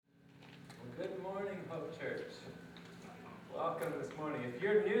morning. If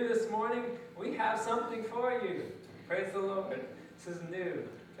you're new this morning, we have something for you. Praise the Lord. This is new.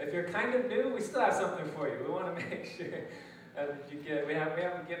 If you're kind of new, we still have something for you. We want to make sure that you get. We have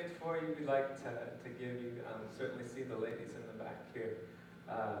a gift for you. We'd like to give you. Certainly see the ladies in the back here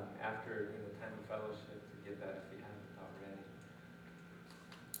after the time of fellowship to get that if you haven't already.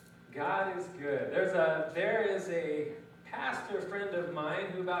 God is good. There is a pastor friend of mine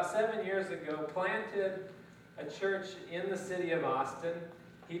who about 7 years ago planted a church in the city of Austin.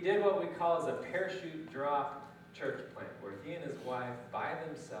 He did what we call as a parachute drop church plant, where he and his wife by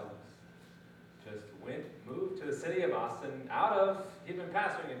themselves just moved to the city of Austin he'd been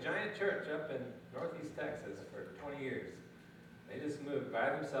pastoring a giant church up in northeast Texas for 20 years. They just moved by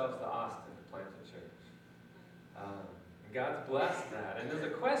themselves to Austin to plant a church. And God's blessed that. And there's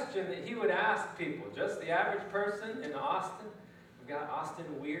a question that he would ask people, just the average person in Austin. We've got Austin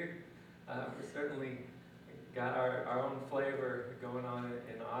weird. We certainly got our own flavor going on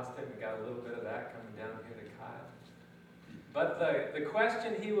in Austin. We got a little bit of that coming down here to Kyle. But the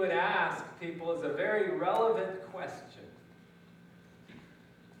question he would ask people is a very relevant question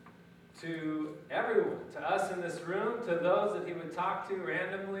to everyone, to us in this room, to those that he would talk to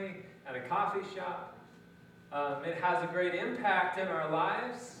randomly at a coffee shop. It has a great impact in our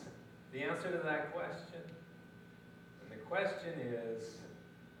lives, the answer to that question. And the question is,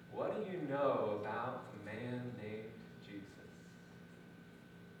 what do you know about a man named Jesus?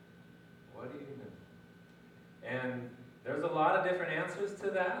 What do you know? And there's a lot of different answers to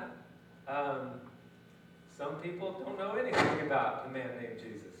that. Some people don't know anything about the man named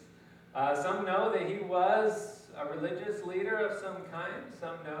Jesus. Some know that he was a religious leader of some kind.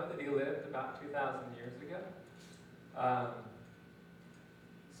 Some know that he lived about 2,000 years ago.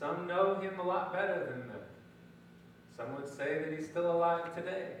 Some know him a lot better than them. Some would say that he's still alive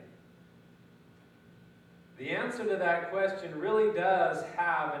today. The answer to that question really does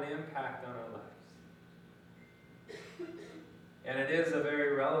have an impact on our lives. And it is a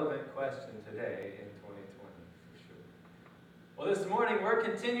very relevant question today in 2020, for sure. Well, this morning we're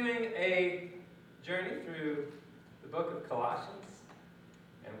continuing a journey through the book of Colossians.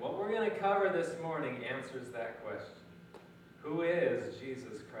 And what we're going to cover this morning answers that question. Who is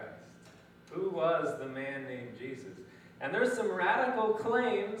Jesus Christ? Who was the man named Jesus? And there's some radical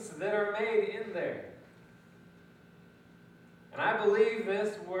claims that are made in there. And I believe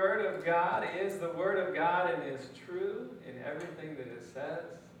this Word of God is the Word of God and is true in everything that it says.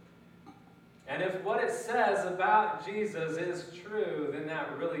 And if what it says about Jesus is true, then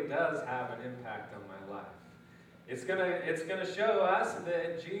that really does have an impact on my life. It's gonna show us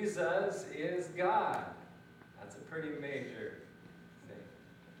that Jesus is God. That's a pretty major thing.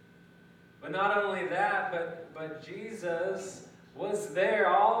 But not only that, but Jesus was there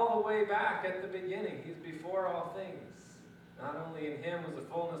all the way back at the beginning. He's before all things. Not only in him was the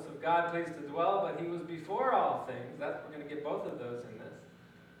fullness of God pleased to dwell, but he was before all things. We're going to get both of those in this.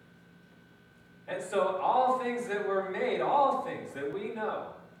 And so all things that were made, all things that we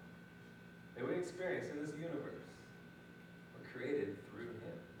know, that we experience in this universe, were created through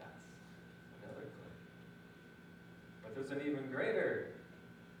him. That's another claim. But there's an even greater,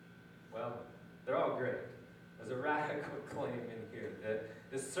 well, they're all great. There's a radical claim in here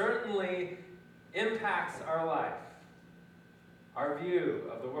that certainly impacts our life, our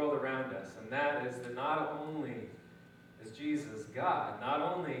view of the world around us, and that is that not only is Jesus God, not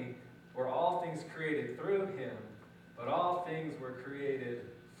only were all things created through him, but all things were created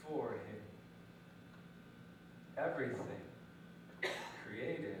for him. Everything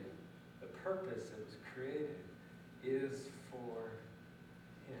created, the purpose it was created, is for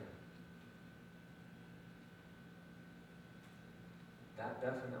him. That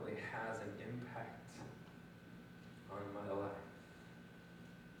definitely has an impact on my life.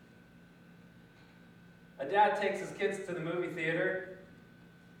 A dad takes his kids to the movie theater,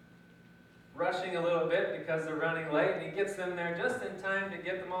 rushing a little bit because they're running late, and he gets them there just in time to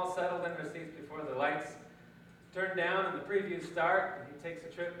get them all settled in their seats before the lights turn down and the previews start. And he takes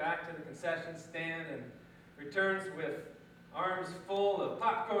a trip back to the concession stand and returns with arms full of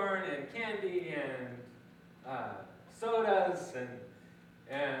popcorn and candy and sodas,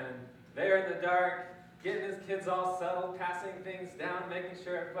 and there in the dark, getting his kids all settled, passing things down, making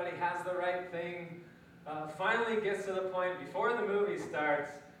sure everybody has the right thing. Finally gets to the point before the movie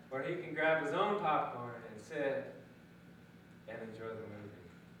starts where he can grab his own popcorn and sit and enjoy the movie.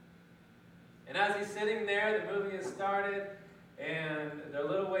 And as he's sitting there, the movie has started, and they're a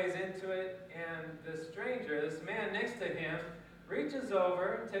little ways into it, and this stranger, this man next to him, reaches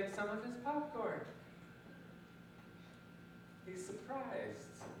over and takes some of his popcorn. He's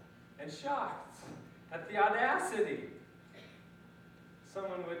surprised and shocked at the audacity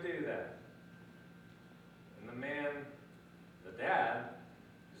someone would do that. And the dad,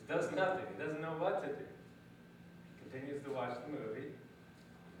 just does nothing. He doesn't know what to do. He continues to watch the movie,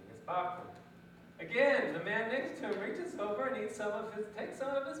 eating his popcorn. Again, the man next to him reaches over and takes some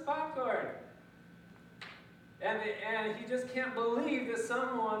of his popcorn. And he just can't believe that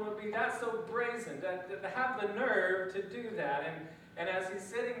someone would be that so brazen, to have the nerve to do that. And as he's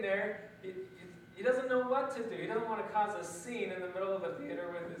sitting there, he doesn't know what to do. He doesn't want to cause a scene in the middle of the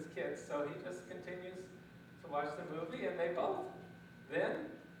theater with his kids. So he just continues to watch the movie, and they both then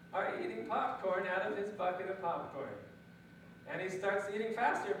are eating popcorn out of his bucket of popcorn. And he starts eating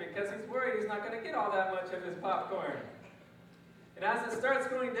faster because he's worried he's not going to get all that much of his popcorn. And as it starts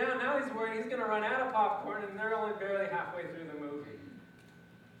going down, now he's worried he's going to run out of popcorn, and they're only barely halfway through the movie.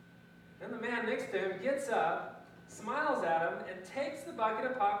 Then the man next to him gets up, smiles at him, and takes the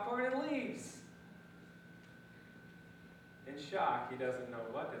bucket of popcorn and leaves. In shock, he doesn't know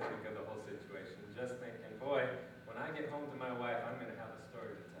what to think of the whole situation, just thinking, boy, when I get home to my wife, I'm going to have a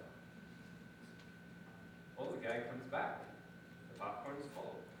story to tell. Well, the guy comes back. The popcorn's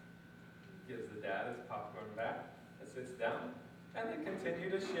full. He gives the dad his popcorn back and sits down, and they continue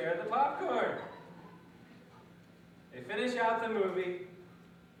to share the popcorn. They finish out the movie.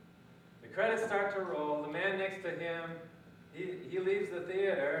 The credits start to roll. The man next to him, he leaves the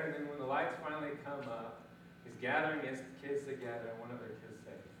theater, and then when the lights finally come up, he's gathering his kids together, and one of their kids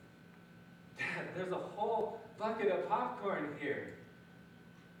says, "Dad, there's a whole bucket of popcorn here."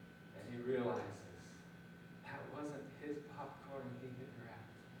 And he realizes that wasn't his popcorn he had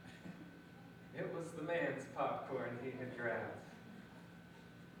grabbed. It was the man's popcorn he had grabbed.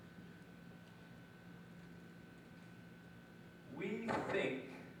 We think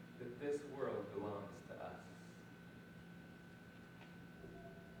that this world belongs to us.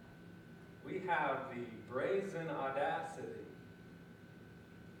 We have the brazen audacity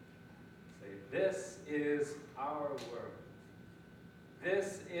to say, this is our world.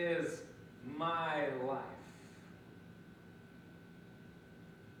 This is my life.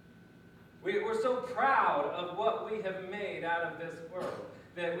 We're so proud of what we have made out of this world,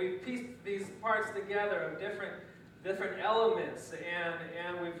 that we've pieced these parts together of different elements,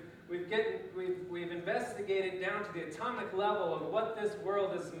 and we've investigated down to the atomic level of what this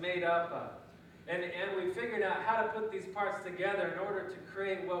world is made up of. And we figured out how to put these parts together in order to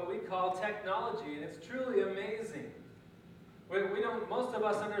create what we call technology, and it's truly amazing. We don't, most of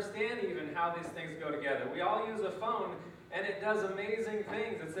us understand even how these things go together. We all use a phone, and it does amazing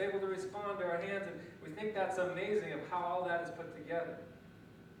things. It's able to respond to our hands, and we think that's amazing of how all that is put together.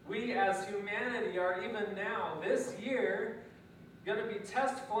 We as humanity are even now, this year, going to be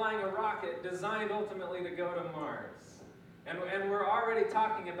test flying a rocket designed ultimately to go to Mars. And we're already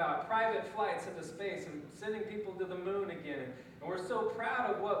talking about private flights into space and sending people to the moon again. And we're so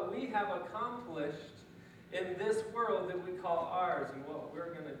proud of what we have accomplished in this world that we call ours and what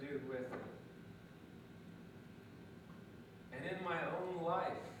we're going to do with it. And in my own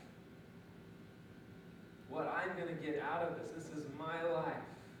life, what I'm going to get out of this is my life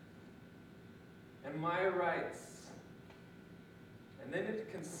and my rights. And then to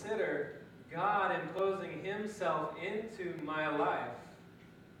consider God imposing himself into my life.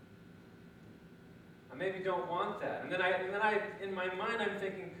 I maybe don't want that. And then I in my mind I'm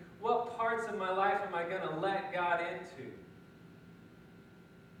thinking, what parts of my life am I going to let God into?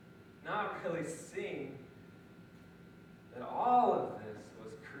 Not really seeing that all of this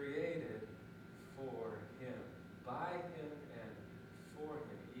was created for him, by him and for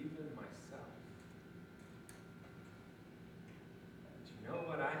him, even myself. But you know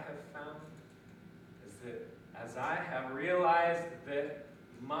what I have found? Is that as I have realized that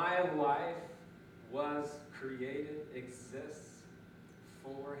my life was created, exists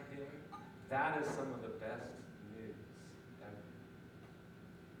for him, that is some of the best news ever.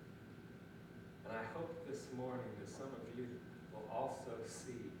 And I hope this morning that some of you will also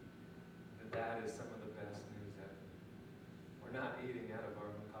see that that is some of the best news ever. We're not eating out of our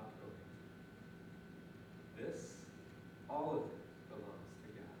own popcorn. This, all of it, belongs to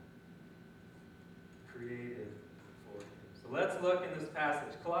God. Created for him. So let's look in this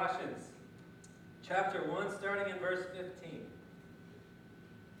passage. Colossians chapter 1, starting in verse 15.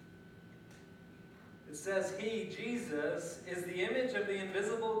 It says, He, Jesus, is the image of the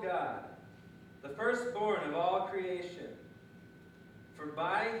invisible God, the firstborn of all creation. For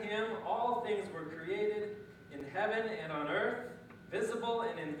by him all things were created, in heaven and on earth, visible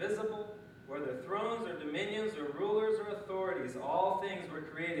and invisible, whether thrones or dominions or rulers or authorities. All things were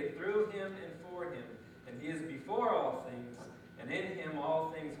created through him and for him. And he is before all things, and in him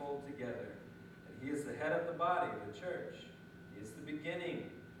all things hold together. And he is the head of the body, the church. He's the beginning,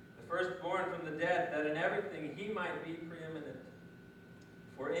 the firstborn from the dead, that in everything he might be preeminent.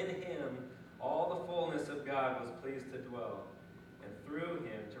 For in him all the fullness of God was pleased to dwell, and through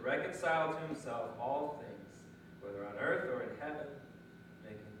him to reconcile to himself all things, whether on earth or in heaven,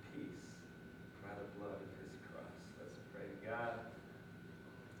 making peace by the blood of his cross. Let's pray. God,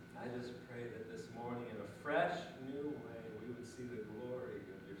 I just pray that this morning in a fresh, new way we would see the glory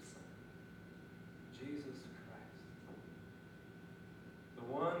of your Son, Jesus Christ, the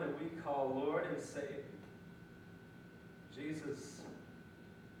one that we call Lord and Savior. Jesus,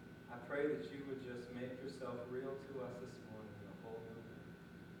 I pray that you would just make yourself real to us this morning in a whole new way,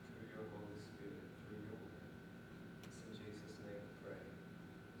 through your Holy Spirit, through your word. It's in Jesus' name we pray.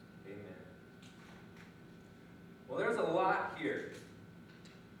 Amen. Well, there's a lot here.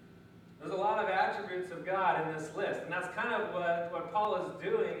 There's a lot of attributes of God in this list, and that's kind of what Paul is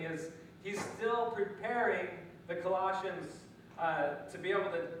doing, is he's still preparing the Colossians to be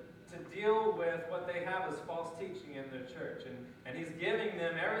able to deal with what they have as false teaching in their church. And he's giving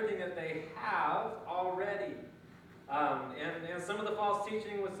them everything that they have already. And some of the false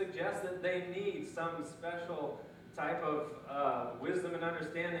teaching would suggest that they need some special type of wisdom and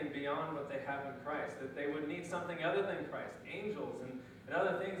understanding beyond what they have in Christ. That they would need something other than Christ, angels and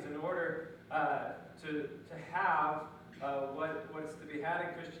other things, in order to have what's to be had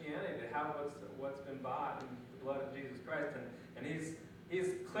in Christianity, to have what's been bought in the blood of Jesus Christ. And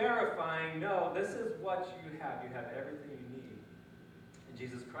he's clarifying, no, this is what you have. You have everything you need in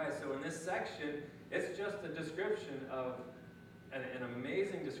Jesus Christ. So in this section, it's just a description of an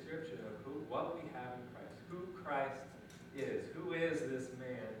amazing description of what we have in Christ, who Christ is, who is this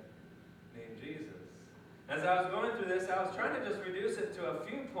man named Jesus. As I was going through this, I was trying to just reduce it to a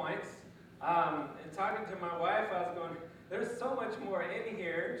few points. And talking to my wife, I was going, there's so much more in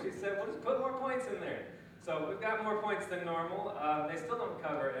here. She said, well, just put more points in there. So we've got more points than normal. They still don't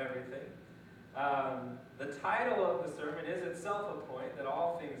cover everything. The title of the sermon is itself a point, that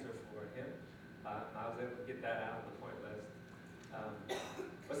all things are for him. I was able to get that out of the point list.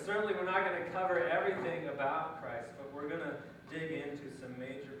 But certainly we're not going to cover everything about Christ, but we're going to dig into some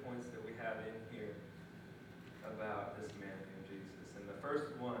major points that we have in here about this man named Jesus. And the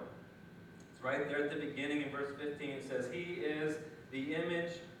first one, it's right there at the beginning in verse 15. It says, he is the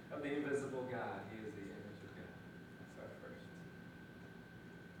image of the invisible God. He is the image of God. That's our first.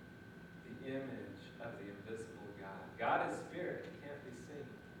 The image of the invisible God. God is spirit. He can't be seen.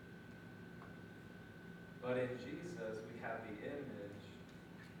 But in Jesus, we have the image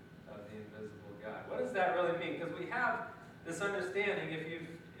of the invisible God. What does that really mean? Because we have this understanding, if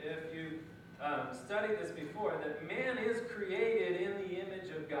you've studied this before, that man is created in the image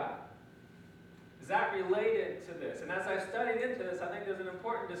of God. Is that related to this? And as I studied into this, I think there's an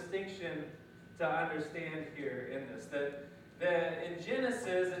important distinction to understand here in this. That in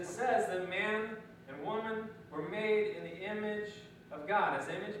Genesis, it says that man and woman were made in the image of God, as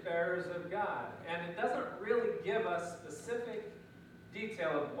image bearers of God. And it doesn't really give us specific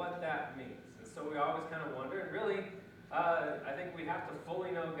detail of what that means. And so we always kind of wonder, and really, I think we have to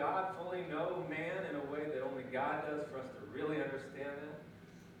fully know God, fully know man in a way that only God does for us to really understand that.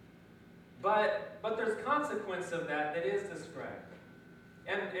 But there's consequence of that is described.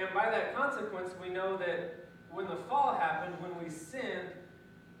 And by that consequence, we know that when the fall happened, when we sinned,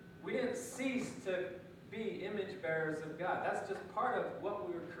 we didn't cease to be image bearers of God. That's just part of what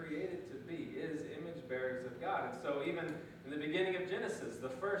we were created to be, is image bearers of God. And so even in the beginning of Genesis, the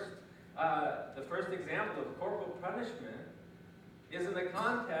first example of corporal punishment is in the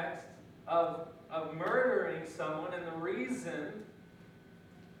context of murdering someone, and the reason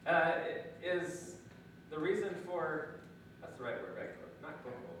is the reason for, that's the right word, right? Not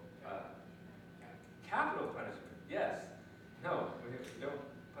corporal. Capital punishment, yes. No, we don't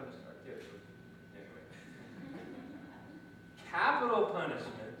punish our kids. Anyway. Capital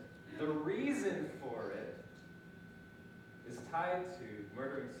punishment, the reason for it is tied to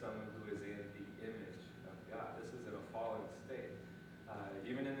murdering someone who is in the image of God. This is in a fallen state.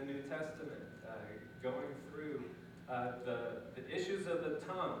 Even in the New Testament, going through the issues of the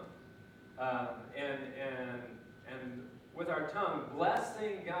tongue, and with our tongue,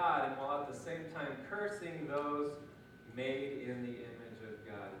 blessing God, and while at the same time cursing those made in the image of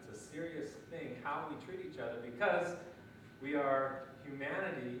God. It's a serious thing how we treat each other, because we are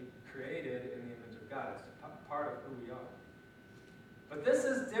humanity created in the image of God. It's part of who we are. But this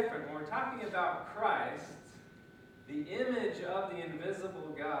is different. When we're talking about Christ, the image of the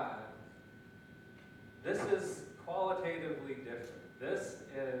invisible God, this is qualitatively different. This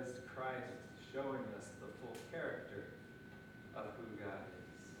is Christ showing us the full character of who God is.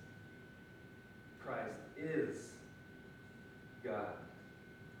 Christ is God.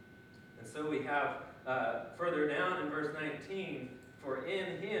 And so we have further down in verse 19, for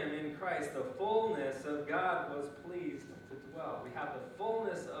in him, in Christ, the fullness of God was pleased to dwell. We have the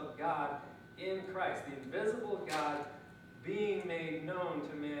fullness of God in Christ, the invisible God being made known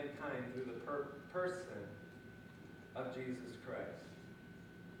to mankind through the person of Jesus Christ.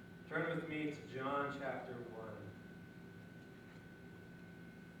 Turn with me to John chapter 1.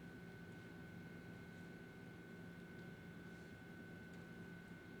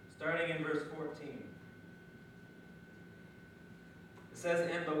 Starting in verse 14. It says,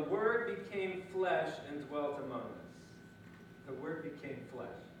 and the Word became flesh and dwelt among us. The Word became flesh.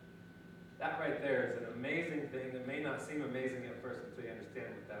 That right there is an amazing thing that may not seem amazing at first until you understand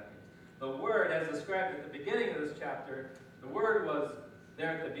what that means. The Word, as described at the beginning of this chapter, the Word was there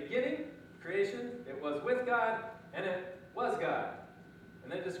at the beginning, creation. It was with God, and it was God.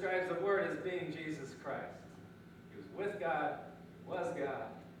 And then it describes the Word as being Jesus Christ. He was with God, was God.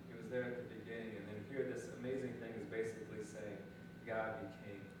 He was there at the beginning. And then here this amazing thing is basically saying God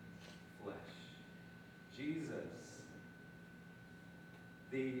became flesh. Jesus,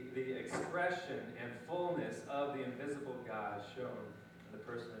 the expression and fullness of the invisible God shown in the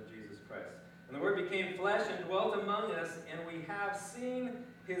person of Jesus Christ. And the Word became flesh and dwelt among us, and we have seen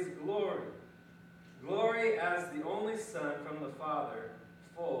his glory. Glory as the only Son from the Father,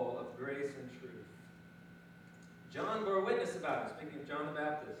 full of grace and truth. John bore witness about him, speaking of John the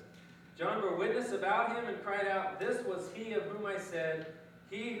Baptist. John bore witness about him and cried out, this was he of whom I said,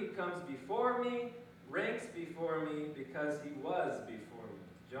 he who comes before me ranks before me because he was before me.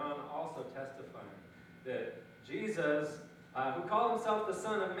 John also testifying that Jesus, who called himself the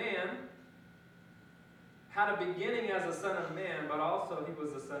Son of Man, had a beginning as a Son of Man, but also he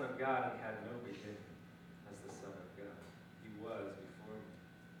was the Son of God and had no beginning as the Son of God. He was before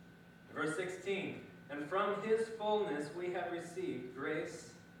me. Verse 16, and from his fullness we have received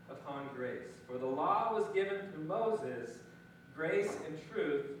grace upon grace. For the law was given through Moses, grace and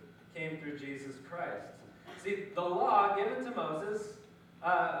truth came through Jesus Christ. See, the law given to Moses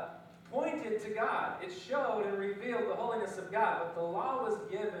pointed to God. It showed and revealed the holiness of God, but the law was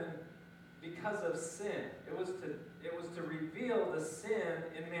given because of sin. It was to reveal the sin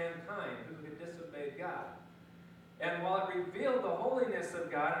in mankind who had disobeyed God. And while it revealed the holiness of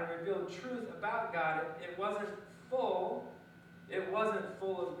God and revealed truth about God, it wasn't full. It wasn't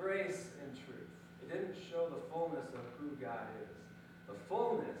full of grace and truth. It didn't show the fullness of who God is. The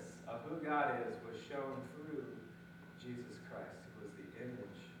fullness of who God is was shown through Jesus Christ, who was the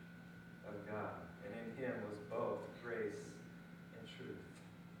image of God. And in him was both grace and truth.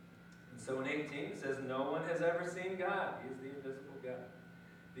 And so in 18 it says, no one has ever seen God. He is the invisible God.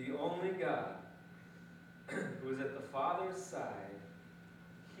 The only God who is at the Father's side,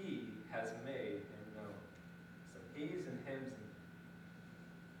 he has made him known. So he's and him's.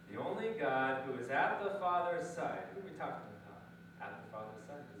 The only God who is at the Father's side. Who are we talking about? At the Father's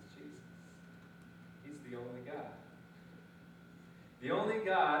side is Jesus. He's the only God. The only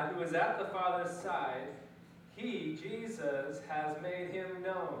God who is at the Father's side, he, Jesus, has made him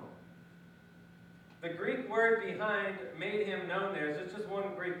known. The Greek word behind made him known there is just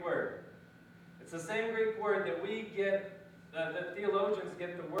one Greek word. It's the same Greek word that we get, that theologians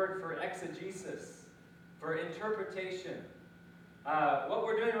get the word for exegesis, for interpretation. What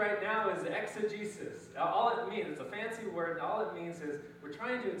we're doing right now is exegesis. All it means, it's a fancy word, and all it means is we're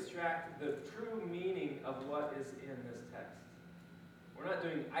trying to extract the true meaning of what is in this text. We're not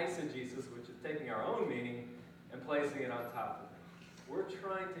doing eisegesis, which is taking our own meaning and placing it on top of it. We're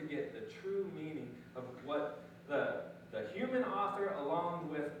trying to get the true meaning of what the human author, along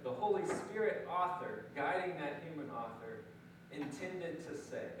with the Holy Spirit author, guiding that human author, intended to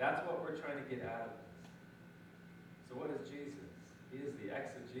say. That's what we're trying to get out of this. So what is Jesus? He is the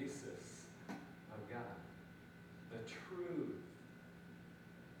exegesis of God. The true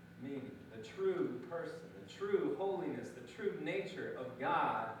meaning, the true person, the true holiness, the true nature of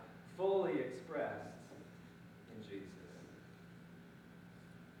God fully expressed in Jesus.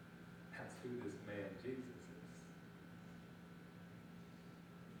 That's who this man Jesus is.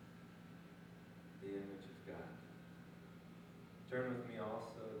 The image of God. Turn with me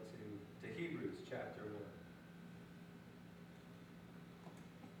also to Hebrews chapter 1.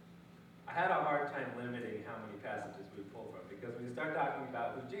 I had a hard time limiting how many passages we pull from, because when you start talking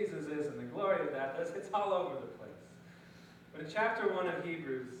about who Jesus is and the glory of that, it's all over the place. But in chapter 1 of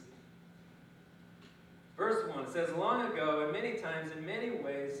Hebrews, verse 1, it says, long ago, and many times, in many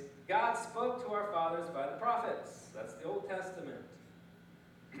ways, God spoke to our fathers by the prophets. That's the Old Testament.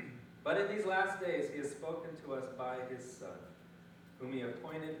 But in these last days, he has spoken to us by his Son, whom he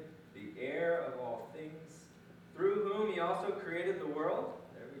appointed the heir of all things, through whom he also created the world.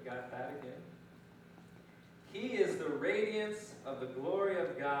 There we got that again. He is the radiance of the glory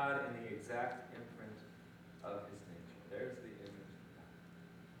of God and the exact imprint of his nature. There's the image of God.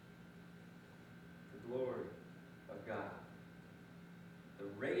 The glory of God. The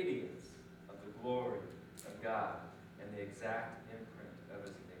radiance of the glory of God and the exact imprint of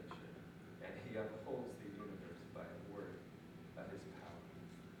his nature. And he upholds the universe by the word of his power.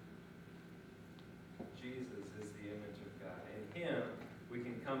 Jesus is the image of God. In him we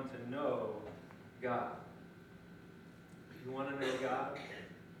can come to know God. If you want to know God,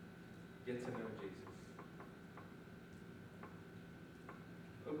 get to know Jesus.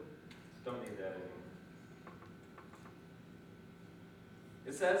 Oop, don't need that anymore.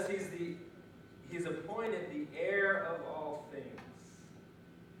 It says he's appointed the heir of all things.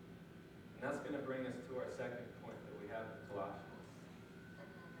 And that's going to bring us to our second point that we have in Colossians.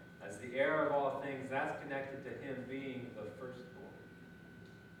 As the heir of all things, that's connected to him being the firstborn.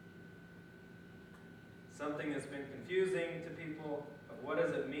 Something that's been confusing to people of what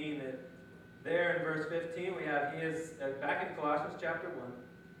does it mean that there in verse 15 we have, he is, back in Colossians chapter 1,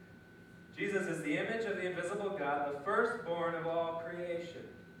 Jesus is the image of the invisible God, the firstborn of all creation.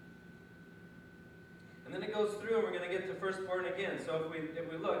 And then it goes through and we're going to get to firstborn again. So if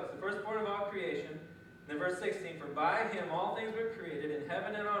we look, it's the firstborn of all creation. And then verse 16, for by him all things were created in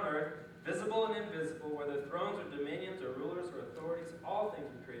heaven and on earth, visible and invisible, whether thrones or dominions or rulers or authorities, all things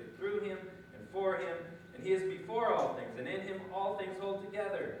were created through him and for him. And he is before all things, and in him all things hold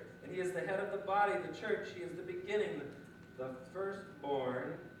together. And he is the head of the body, the church. He is the beginning, the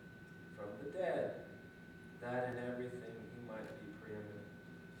firstborn from the dead, that in everything he might be preeminent.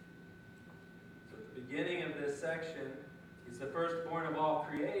 So at the beginning of this section, he's the firstborn of all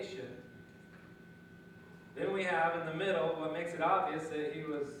creation. Then we have in the middle what makes it obvious that he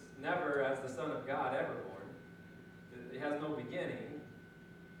was never, as the Son of God, ever born. He has no beginning.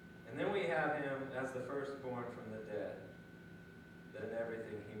 And then we have him as the firstborn from the dead, that in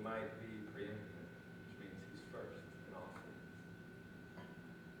everything he might be preeminent, which means he's first in all things.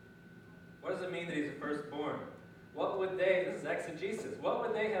 What does it mean that he's a firstborn? What would they, this is exegesis, what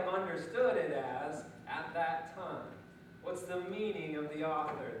would they have understood it as at that time? What's the meaning of the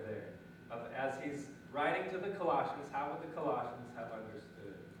author there? As he's writing to the Colossians, how would the Colossians have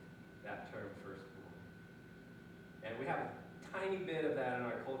understood that term firstborn? And we have a tiny bit of that in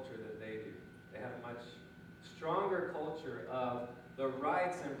our culture that they do. They have a much stronger culture of the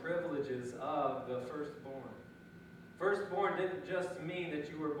rights and privileges of the firstborn. Firstborn didn't just mean that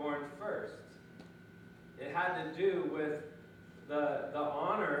you were born first. It had to do with the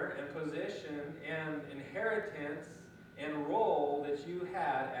honor and position and inheritance and role that you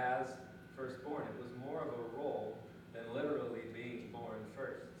had as firstborn. It was more of a role than literally being born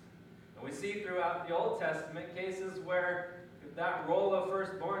first. And we see throughout the Old Testament cases where that role of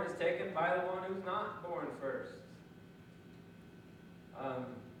firstborn is taken by the one who's not born first.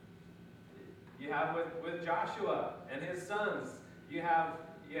 You have with Joshua and his sons, you have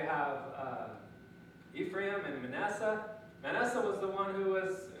Ephraim and Manasseh. Manasseh was the one who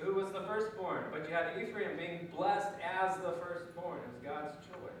was the firstborn, but you had Ephraim being blessed as the firstborn. It was God's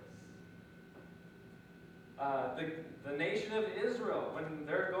choice. The nation of Israel, when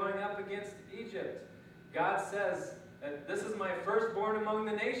they're going up against Egypt, God says, this is my firstborn among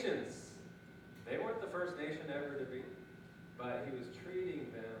the nations. They weren't the first nation ever to be, but he was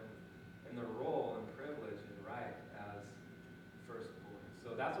treating them in the role and privilege and right as firstborn.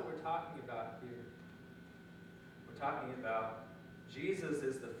 So that's what we're talking about here. We're talking about Jesus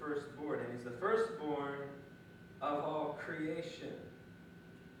is the firstborn, and he's the firstborn of all creation.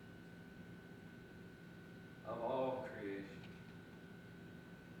 Of all creation.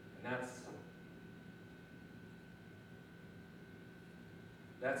 And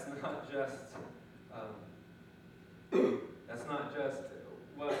that's not just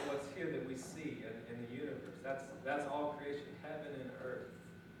what's here that we see in the universe. That's all creation, heaven and earth.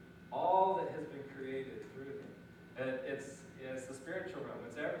 All that has been created through him. It's the spiritual realm.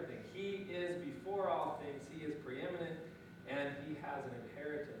 It's everything. He is before all things. He is preeminent, and he has an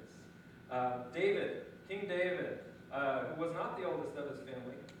inheritance. King David, who was not the oldest of his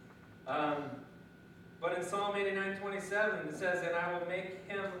family, but in Psalm 89:27 it says, and I will make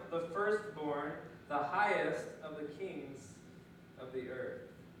him the firstborn, the highest of the kings of the earth.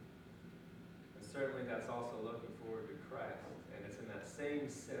 And certainly that's also looking forward to Christ. And it's in that same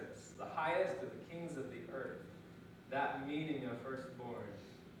sense, the highest of the kings of the earth. That meaning of firstborn,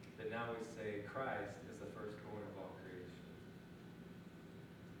 that now we say Christ is the firstborn of all creation.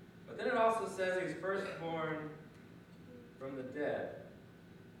 But then it also says he's firstborn from the dead.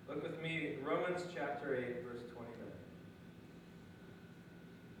 Look with me, Romans chapter 8, verse 29.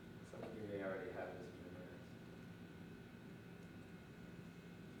 Some of you may already have this memorized.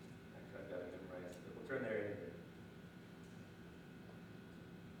 Actually, I've got it memorized, but we'll turn there anyway.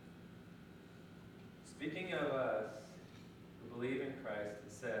 Speaking of us who believe in Christ,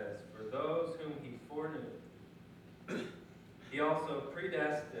 it says, "For those whom he foreknew, he also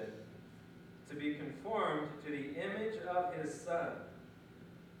predestined to be conformed to the image of his Son."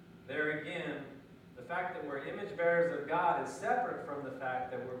 There again, the fact that we're image bearers of God is separate from the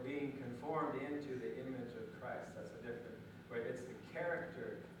fact that we're being conformed into the image of Christ. That's a different, where it's the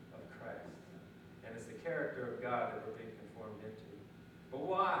character of Christ. And it's the character of God that we're being conformed into. But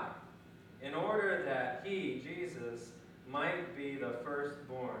why? In order that he, Jesus, might be the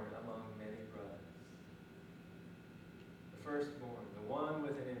firstborn among many brothers. The firstborn, the one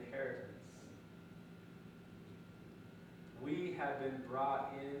with an inheritance. We have been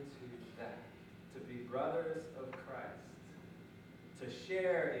brought into that, to be brothers of Christ, to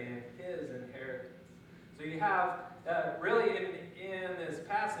share in his inheritance. So you have, really in this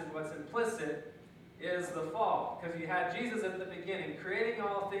passage, what's implicit is the fall. Because you had Jesus at the beginning, creating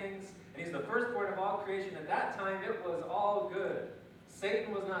all things, and he's the firstborn of all creation. At that time, it was all good.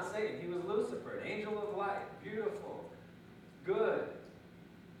 Satan was not Satan. He was Lucifer, an angel of light, beautiful, good.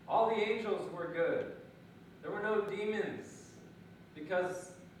 All the angels were good. There were no demons,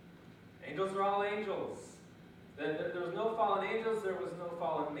 because angels are all angels. There was no fallen angels, there was no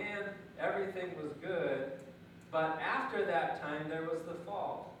fallen man, everything was good. But after that time, there was the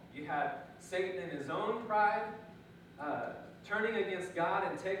fall. You had Satan in his own pride, turning against God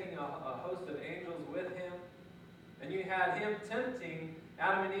and taking a host of angels with him. And you had him tempting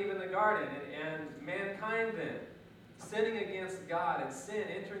Adam and Eve in the garden, and mankind then, sinning against God, and sin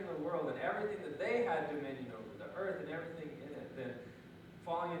entering the world, and everything that they had dominion over, the earth and everything in it, then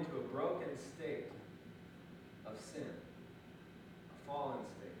falling into a broken state of sin, a fallen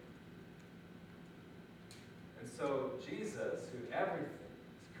state. And so Jesus, who everything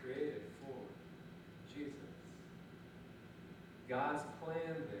is created for, Jesus, God's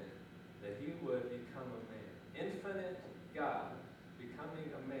plan then, that he would become a man, infinite God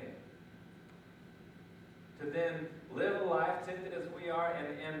becoming a man, to then live a life tempted as we are,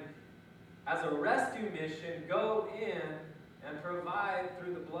 and as a rescue mission, go in and provide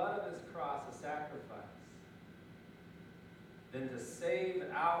through the blood of his cross a sacrifice. Then to save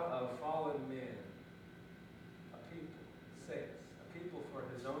out of fallen men a people, saints, a people for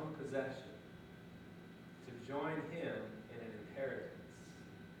his own possession, to join him in an inheritance.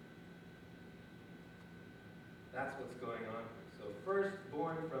 That's what's going on here. So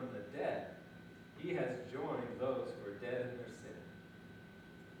firstborn from the dead, he has joined those who are dead in their sin.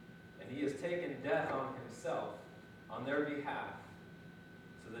 And he has taken death on himself on their behalf,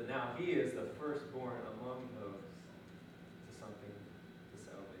 so that now he is the firstborn among those to something, to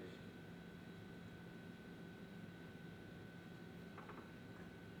salvation.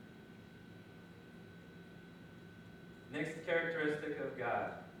 Next characteristic of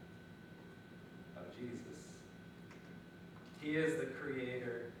God, of Jesus. He is the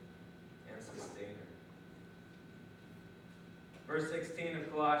creator and sustainer. Verse 16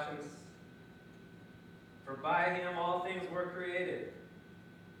 of Colossians, "For by him all things were created,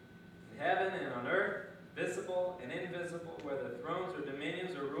 in heaven and on earth, visible and invisible, whether thrones or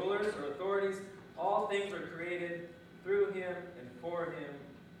dominions or rulers or authorities, all things were created through him and for him,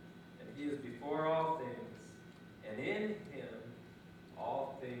 and he is before all things, and in him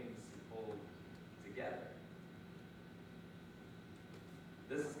all things hold together."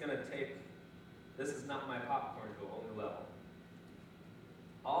 This is not my popcorn to a whole new level.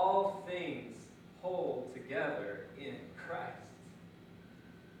 All things hold together in Christ.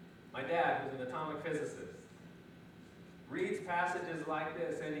 My dad, who's an atomic physicist, reads passages like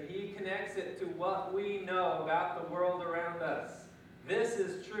this, and he connects it to what we know about the world around us. This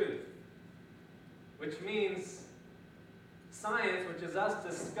is truth, which means science, which is us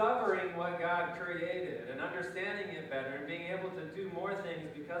discovering what God created and understanding it better and being able to do more things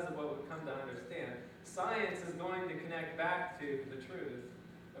because of what we've come to understand. Science is going to connect back to the truth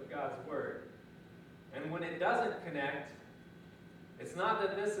of God's Word. And when it doesn't connect, it's not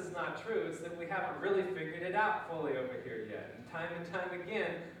that this is not true, it's that we haven't really figured it out fully over here yet. And time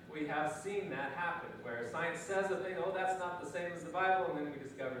again, we have seen that happen, where science says a thing, oh, that's not the same as the Bible, and then we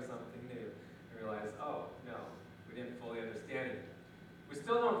discover something new and realize, oh, no, we didn't fully understand it. We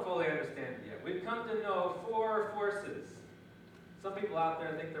still don't fully understand it yet. We've come to know 4 forces. Some people out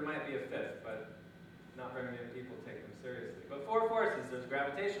there think there might be a 5th, but not very many people take them seriously. But 4 forces. There's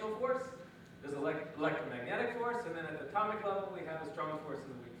gravitational force, there's electromagnetic force, and then at the atomic level we have the strong force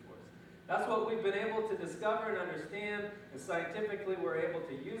and the weak force. That's what we've been able to discover and understand, and scientifically we're able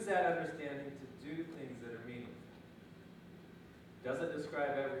to use that understanding to do things that are meaningful. Does it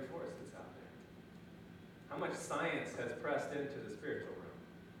describe every force that's out there? How much science has pressed into the spiritual realm?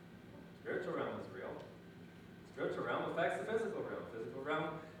 Spiritual realm is real. Spiritual realm affects the physical realm. Physical realm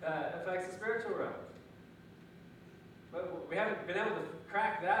affects the spiritual realm. But we haven't been able to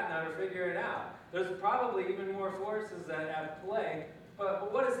crack that nut or figure it out. There's probably even more forces that at play.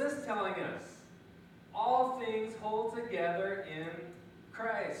 But what is this telling us? All things hold together in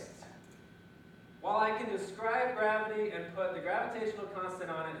Christ. While I can describe gravity and put the gravitational constant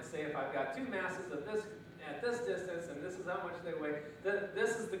on it and say if I've got two masses of this at this distance and this is how much they weigh,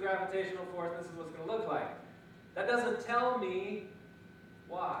 this is the gravitational force, this is what it's going to look like. That doesn't tell me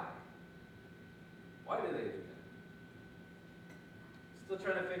why. Why do they do that? Still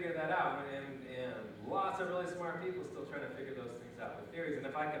trying to figure that out, and lots of really smart people still trying to figure those things out with theories. And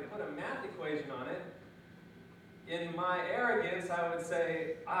if I could put a math equation on it, in my arrogance, I would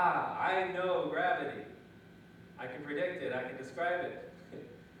say, I know gravity. I can predict it. I can describe it.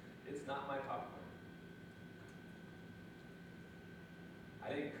 It's not my popcorn. I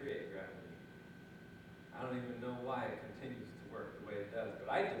didn't create gravity. I don't even know why it continues to work the way it does,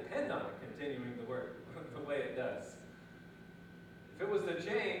 but I depend on it continuing to work the way it does. If it was to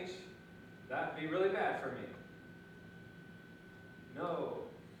change, that'd be really bad for me. No.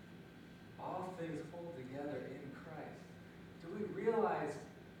 All things hold together in Christ. Do we realize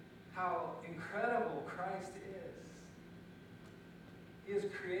how incredible Christ is? He has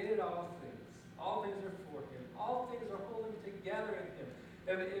created all things. All things are for Him. All things are holding together in Him.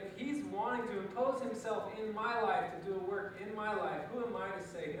 If He's wanting to impose Himself in my life, to do a work in my life, who am I to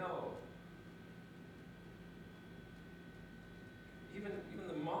say no? Even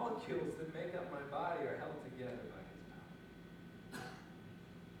the molecules that make up my body are held together by His power.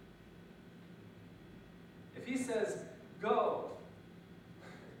 If He says, go,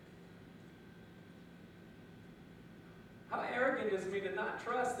 how arrogant is me to not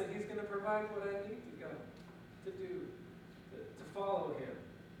trust that He's going to provide what I need to go, to do, to follow Him.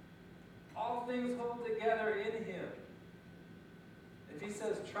 All things hold together in Him. If He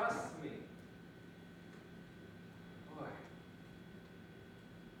says, trust me, boy,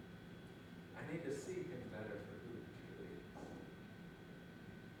 I need to see Him better for who He truly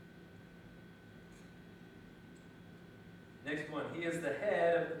is. Next one, He is the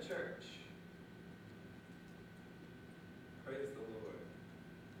head of the church. Praise the Lord.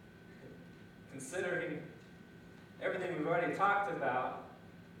 Considering everything we've already talked about,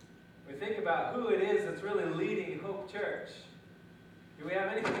 we think about who it is that's really leading Hope Church. Do we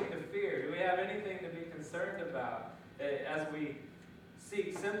have anything to fear? Do we have anything to be concerned about as we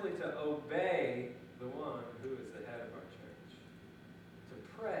seek simply to obey the one who is the head of our church? To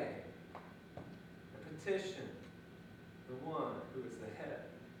pray and petition the one who is the head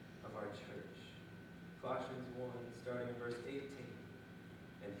of our church. Colossians 1, starting in verse 18.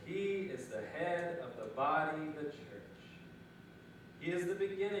 And He is the head of the body, the church. He is the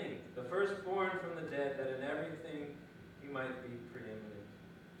beginning, the firstborn from the dead, that in everything He might be preeminent.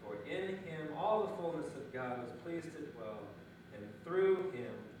 For in Him all the fullness of God was pleased to dwell, and through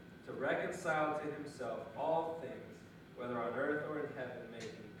Him to reconcile to Himself all things, whether on earth or in heaven, making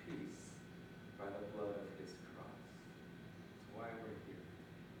peace by the blood of His cross. That's why we're here.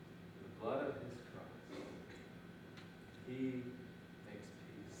 The blood of His cross. He makes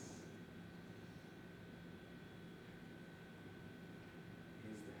peace.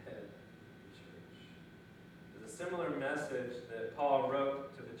 He's the head of the church. There's a similar message that Paul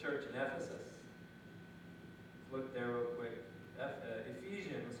wrote to the church in Ephesus. Look there real quick.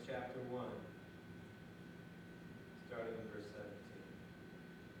 Ephesians chapter 1, starting in verse 17.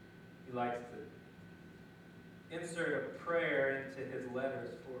 He likes to insert a prayer into his letters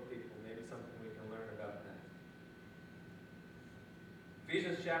for people. Maybe something we can learn about that.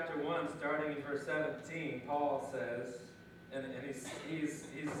 Ephesians chapter 1, starting in verse 17, Paul says, and he's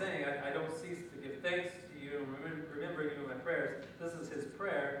saying, I don't cease to give thanks to you and remembering you in my prayers. This is his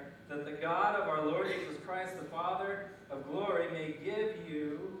prayer, that the God of our Lord Jesus Christ, the Father of glory, may give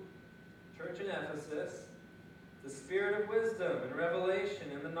you, church in Ephesus, the spirit of wisdom and revelation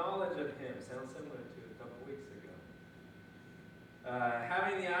and the knowledge of Him. Sounds similar to a couple weeks ago.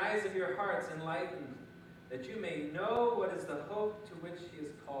 Having the eyes of your hearts enlightened, that you may know what is the hope to which He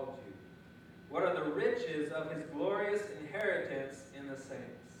has called you. What are the riches of His glorious inheritance in the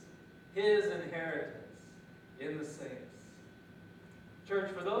saints? His inheritance in the saints.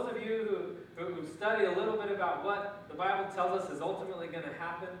 Church, for those of you who study a little bit about what the Bible tells us is ultimately going to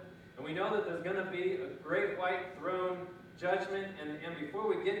happen, and we know that there's going to be a great white throne judgment, and before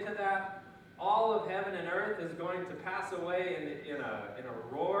we get to that, all of heaven and earth is going to pass away in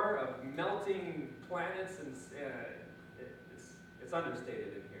a roar of melting planets, and it's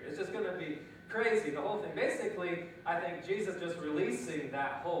understated in here. It's just going to be crazy, the whole thing. Basically, I think Jesus just releasing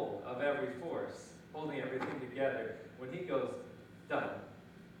that hold of every force, holding everything together. When he goes, done,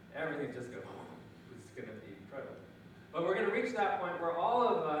 everything just goes, it's going to be incredible. But we're going to reach that point where all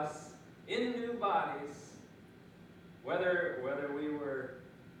of us in new bodies, whether we were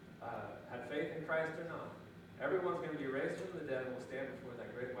had faith in Christ or not, everyone's going to be raised from the dead and will stand before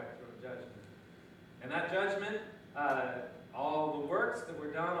that great white throne of judgment. And that judgment, all the works that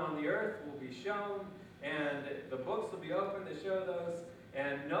were done on the earth will be shown, and the books will be opened to show those,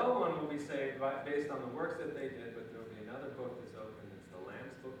 and no one will be saved based on the works that they did, but there will be another book that's open. It's the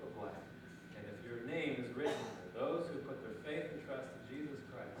Lamb's Book of Life. And if your name is written there, those who put their faith and trust in Jesus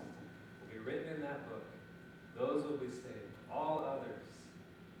Christ will be written in that book. Those will be saved. All others,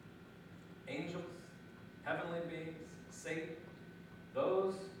 angels, heavenly beings, Satan,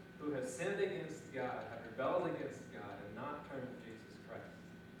 those who have sinned against God, have rebelled against God, and not turned to Jesus Christ.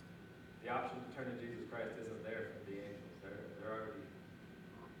 The option to turn to Jesus Christ isn't there for the angels. They're already,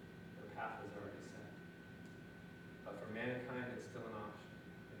 their path is already set. But for mankind, it's still an option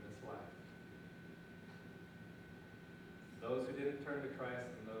in this life. Those who didn't turn to Christ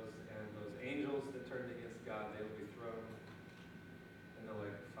and those angels that turned against God, they will be thrown in the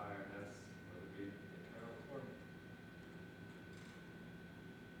lake of fire, and that's what would be eternal torment.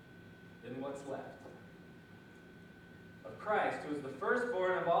 Then what's left? Of Christ, who is the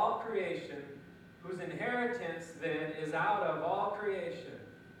firstborn of all creation, whose inheritance then is out of all creation.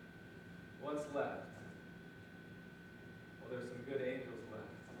 What's left? Well, there's some good angels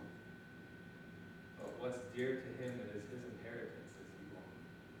left. But what's dear to him that is his inheritance is evil.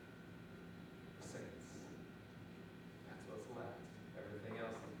 The saints. That's what's left. Everything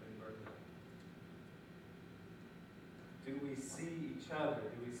else has been burned up. Do we see each other?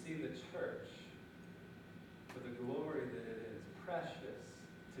 Do we see the church for the glory that it is, precious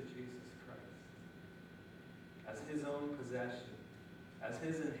to Jesus Christ, as his own possession, as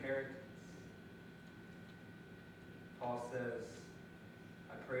his inheritance? Paul says,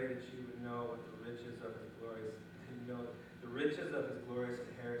 I pray that you would know what the riches of his glorious, the riches of his glorious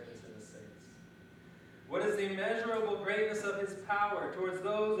inheritance in the saints. What is the immeasurable greatness of his power towards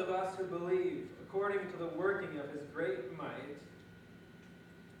those of us who believe, according to the working of his great might,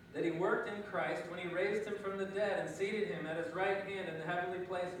 that he worked in Christ when he raised him from the dead and seated him at his right hand in the heavenly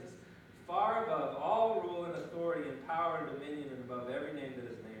places, far above all rule and authority and power and dominion, and above every name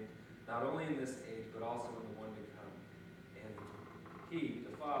that is named, not only in this age, but also in the one to come. And he,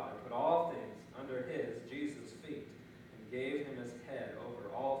 the Father, put all things under his, Jesus' feet, and gave him as head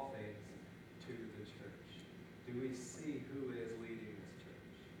over all things to the church. Do we see who is leading this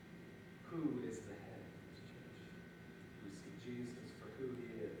church? Who is the head of this church? Do we see Jesus for who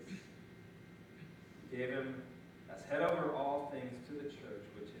he is? He gave him as head over all things to the church,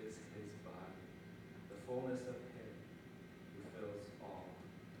 which is his body, the fullness of him who fills all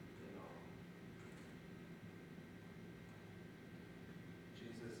in all.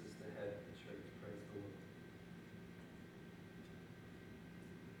 Jesus is the head of the church. Praise the Lord.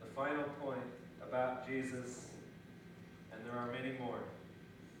 The final point about Jesus, and there are many more,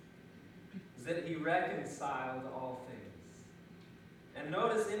 is that he reconciled all things. And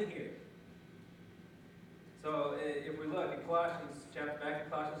notice in here, so if we look at Colossians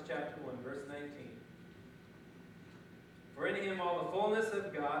chapter 1, verse 19. For in him all the fullness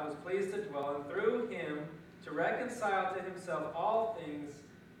of God was pleased to dwell, and through him to reconcile to himself all things,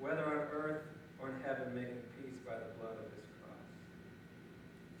 whether on earth or in heaven, making peace by the blood of his cross.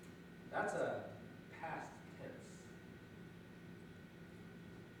 That's a past tense.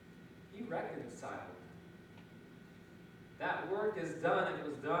 He reconciled. That work is done, and it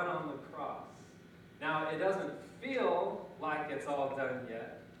was done on the cross. Now, it doesn't feel like it's all done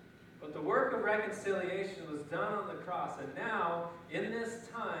yet, but the work of reconciliation was done on the cross. And now, in this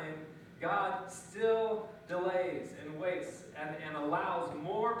time, God still delays and waits and allows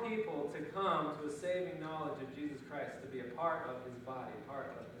more people to come to a saving knowledge of Jesus Christ, to be a part of his body,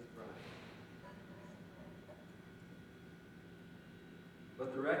 part of his bride.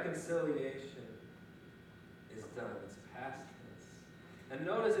 But the reconciliation is done. It's past tense. And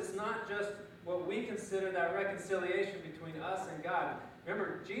notice it's not just what we consider that reconciliation between us and God.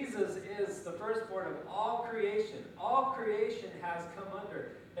 Remember, Jesus is the firstborn of all creation. All creation has come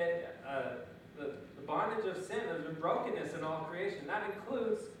under the bondage of sin. There's been brokenness in all creation. That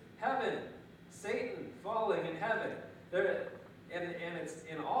includes heaven, Satan falling in heaven. And it's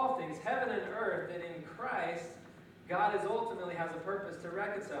in all things, heaven and earth, that in Christ, God ultimately has a purpose to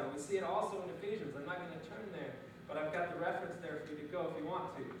reconcile. We see it also in Ephesians. I'm not going to turn there, but I've got the reference there for you to go if you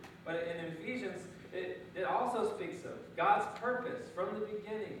want to. But in Ephesians, it also speaks of God's purpose from the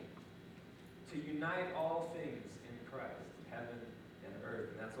beginning to unite all things in Christ, heaven and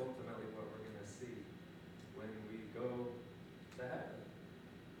earth. And that's ultimately what we're going to see when we go to heaven.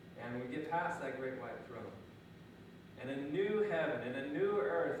 And we get past that great white throne. And a new heaven and a new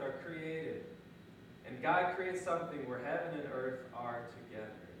earth are created. And God creates something where heaven and earth are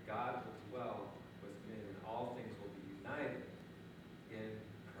together. God will dwell with men, and all things will be united in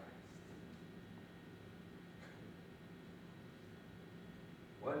Christ.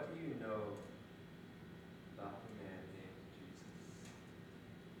 What do you know about the man named Jesus?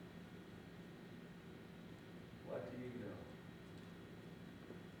 What do you know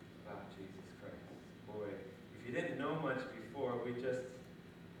about Jesus Christ? Boy, if you didn't know much before, we just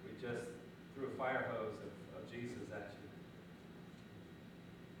threw a fire hose of Jesus at you.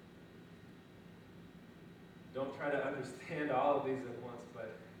 Don't try to understand all of these at once,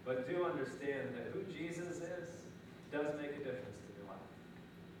 but do understand that who Jesus is does make a difference to your life.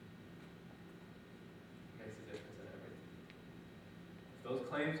 It makes a difference in everything. If those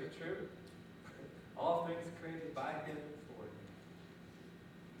claims are true, all things created by him and for him,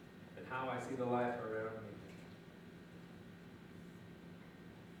 and how I see the life around me,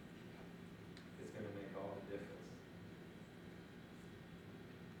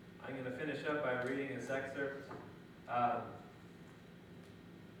 I'm going to finish up by reading this excerpt.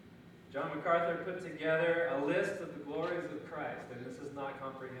 John MacArthur put together a list of the glories of Christ, and this is not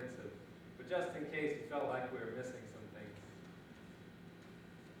comprehensive, but just in case you felt like we were missing some things.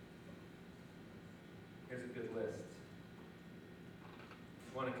 Here's a good list. If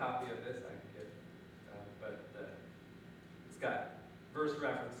you want a copy of this, I can get it. But it's got verse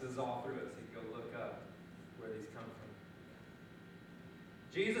references all through it, so you can go look up where these come from.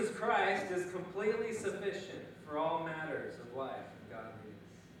 Jesus Christ is completely sufficient for all matters of life and godliness.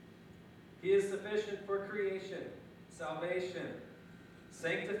 He is sufficient for creation, salvation,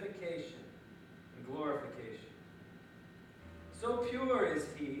 sanctification, and glorification. So pure is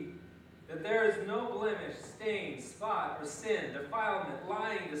he that there is no blemish, stain, spot, or sin, defilement,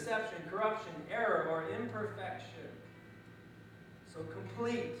 lying, deception, corruption, error, or imperfection. So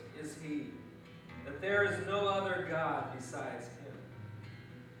complete is he that there is no other God besides him.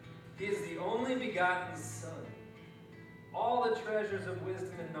 He is the only begotten Son. All the treasures of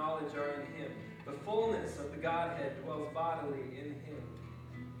wisdom and knowledge are in him. The fullness of the Godhead dwells bodily in him.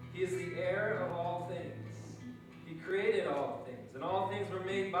 He is the heir of all things. He created all things, and all things were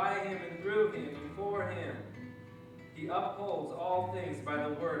made by him and through him and for him. He upholds all things by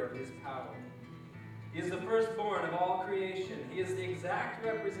the word of his power. He is the firstborn of all creation. He is the exact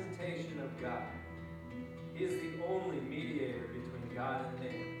representation of God. He is the only mediator between God and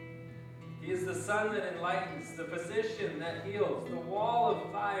man. He is the sun that enlightens, the physician that heals, the wall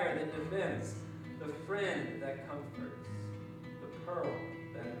of fire that defends, the friend that comforts, the pearl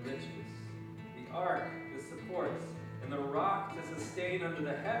that enriches, the ark that supports, and the rock to sustain under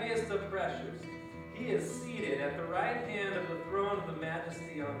the heaviest of pressures. He is seated at the right hand of the throne of the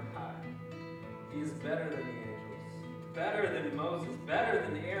majesty on high. He is better than the angels, better than Moses, better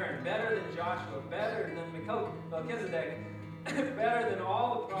than Aaron, better than Joshua, better than Melchizedek, better than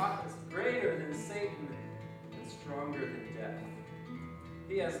all the prophets, greater than Satan, and stronger than death.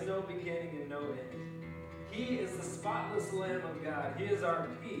 He has no beginning and no end. He is the spotless Lamb of God. He is our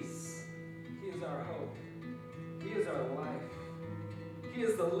peace. He is our hope. He is our life. He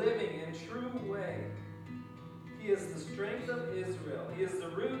is the living and true way. He is the strength of Israel. He is the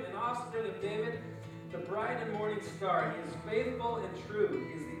root and offspring of David, the bright and morning star. He is faithful and true.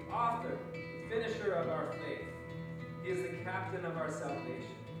 He is the author, the finisher of our faith. He is the captain of our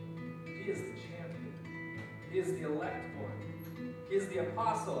salvation. He is the champion. He is the elect one. He is the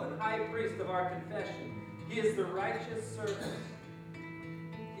apostle and high priest of our confession. He is the righteous servant.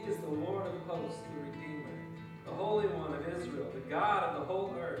 He is the Lord of hosts, the Redeemer, the Holy One of Israel, the God of the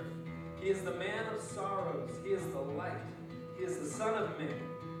whole earth. He is the man of sorrows. He is the light. He is the Son of Man.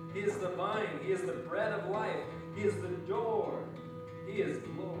 He is the vine. He is the bread of life. He is the door. He is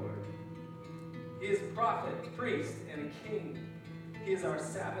Lord. He is prophet, priest, and king. He is our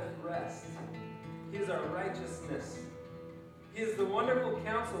Sabbath rest. He is our righteousness. He is the wonderful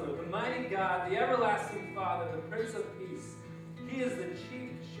counselor, the mighty God, the everlasting Father, the Prince of Peace. He is the chief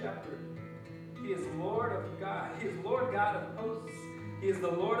shepherd. He is Lord of God. He is Lord God of hosts. He is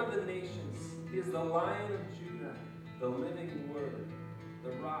the Lord of the nations. He is the Lion of Judah, the living Word,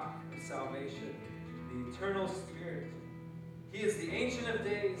 the rock of salvation, the eternal Spirit. He is the Ancient of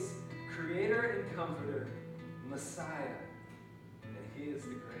Days, Creator and Comforter, Messiah, and he is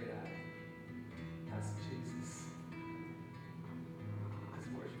the great I am. That's Jesus. Let's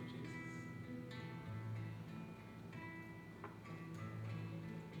worship Jesus.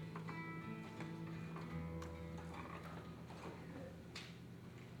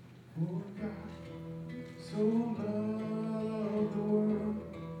 For God so loved the world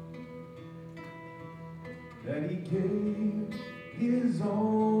that he gave his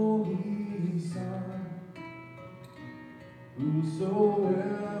only Son.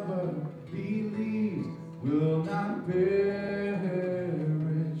 Whosoever believes will not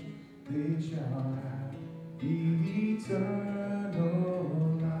perish, they shall have eternal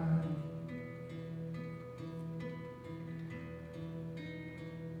life.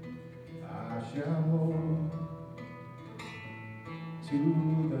 I shall hold to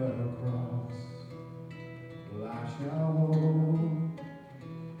the cross. Well, I shall hold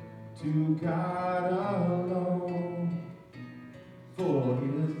to God alone, for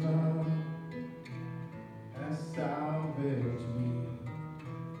his love has salvaged me,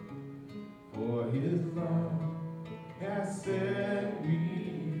 for his love has set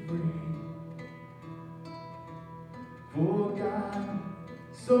me free. For God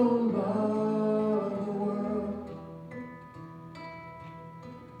so loved the world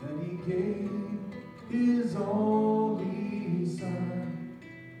that he gave his only Son,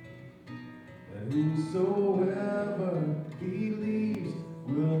 that whosoever believes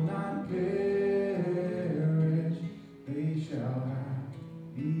will not perish, they shall have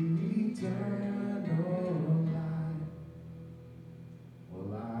eternal life.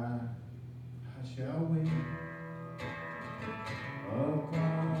 Well, I shall wait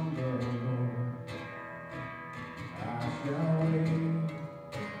upon the Lord. I shall wait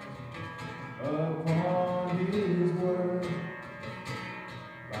upon his word.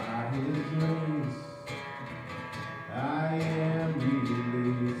 By his grace I am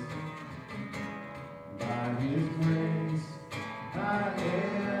released. By his grace I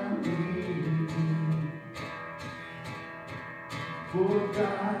am redeemed. For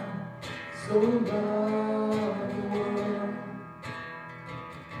God so loved the world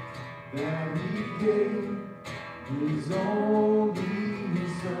that he gave his only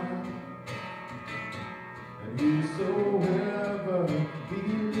Son, and whosoever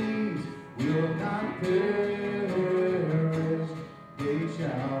believes will not perish, they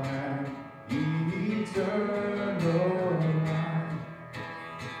shall have eternal life.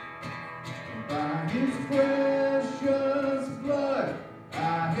 And by his precious blood I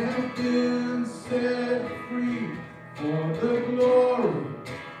have been set free, for the glory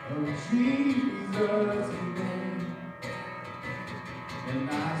of Jesus' name. And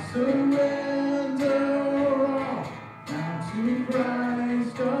I surrender all now to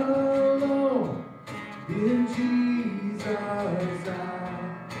Christ alone. In Jesus I am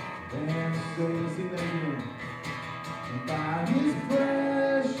saved. Sing that again. And by his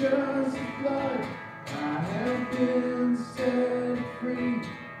precious blood I have been set free,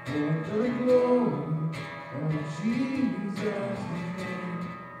 for the glory of Jesus' name.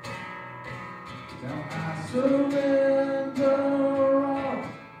 Now I surrender all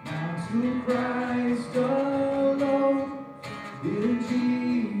now to Christ alone. In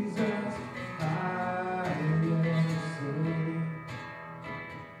Jesus I am saved.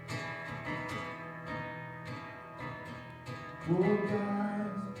 For God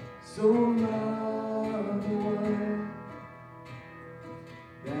so loved the world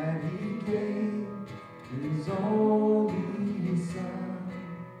that he gave his only Son,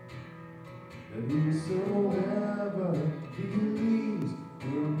 that whosoever believes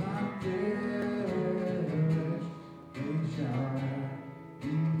will not perish, they shall have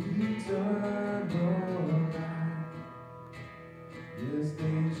eternal life. Yes,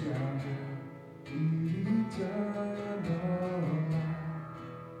 they shall have eternal life.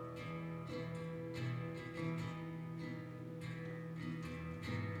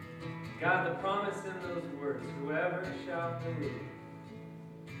 God, the promise in those words, whoever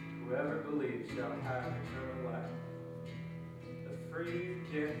believes shall have eternal life. The free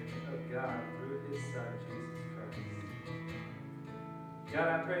gift of God through his Son, Jesus Christ. God, I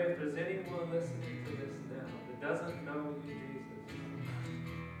pray if there's anyone listening to this now that doesn't know you, Jesus,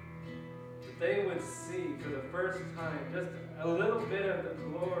 that they would see for the first time just a little bit of the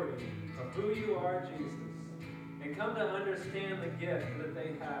glory of who you are, Jesus, and come to understand the gift that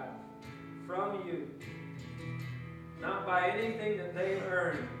they have from you, not by anything that they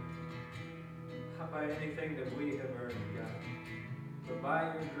earned, not by anything that we have earned, God, but by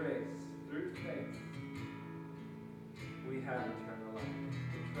your grace, through faith, we have eternal life.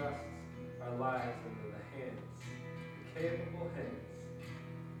 We trust our lives into the hands capable hands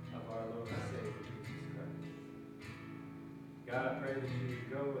of our Lord and Savior, Jesus Christ. God, I pray that you would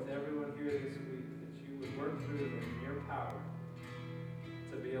go with everyone here this week, that you would work through them in your power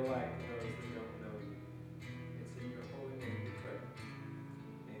to be able